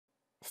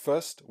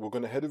First, we're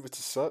going to head over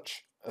to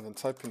search and then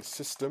type in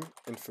system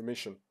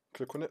information.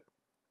 Click on it.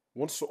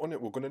 Once we're on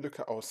it, we're going to look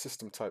at our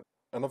system type.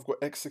 And I've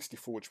got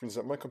x64, which means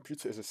that my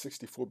computer is a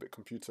 64-bit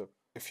computer.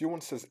 If your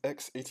one says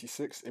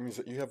x86, it means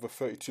that you have a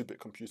 32-bit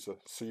computer.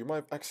 So you might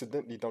have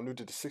accidentally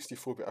downloaded a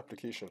 64-bit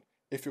application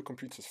if your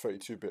computer is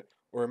 32-bit,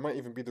 or it might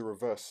even be the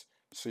reverse.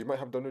 So you might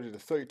have downloaded a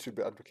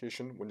 32-bit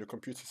application when your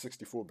computer is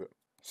 64-bit.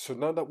 So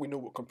now that we know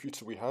what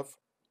computer we have,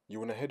 you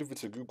want to head over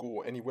to Google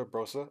or any web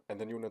browser, and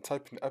then you want to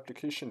type in the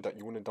application that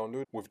you want to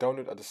download with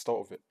download at the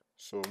start of it.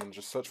 So I'm going to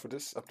just search for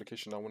this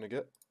application I want to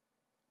get,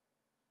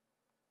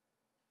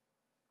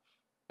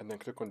 and then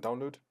click on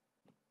download.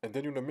 And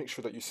then you want to make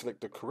sure that you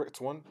select the correct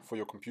one for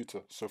your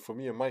computer. So for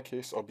me, in my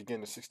case, I'll be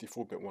getting the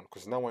 64-bit one,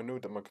 because now I know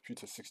that my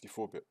computer is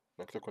 64-bit.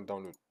 Now click on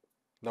download.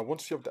 Now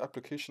once you have the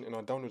application in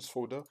our downloads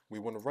folder, we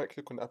want to right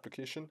click on the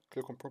application,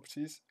 click on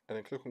properties, and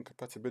then click on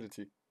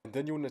compatibility. And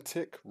then you want to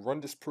tick run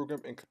this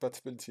program in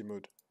compatibility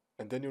mode.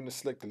 And then you want to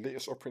select the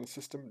latest operating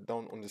system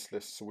down on this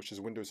list, so which is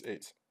Windows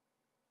 8.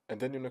 And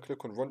then you want to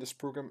click on run this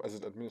program as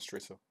an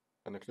administrator,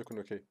 and then click on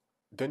OK.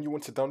 Then you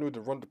want to download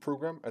and run the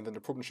program, and then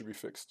the problem should be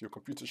fixed. Your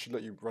computer should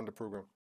let you run the program.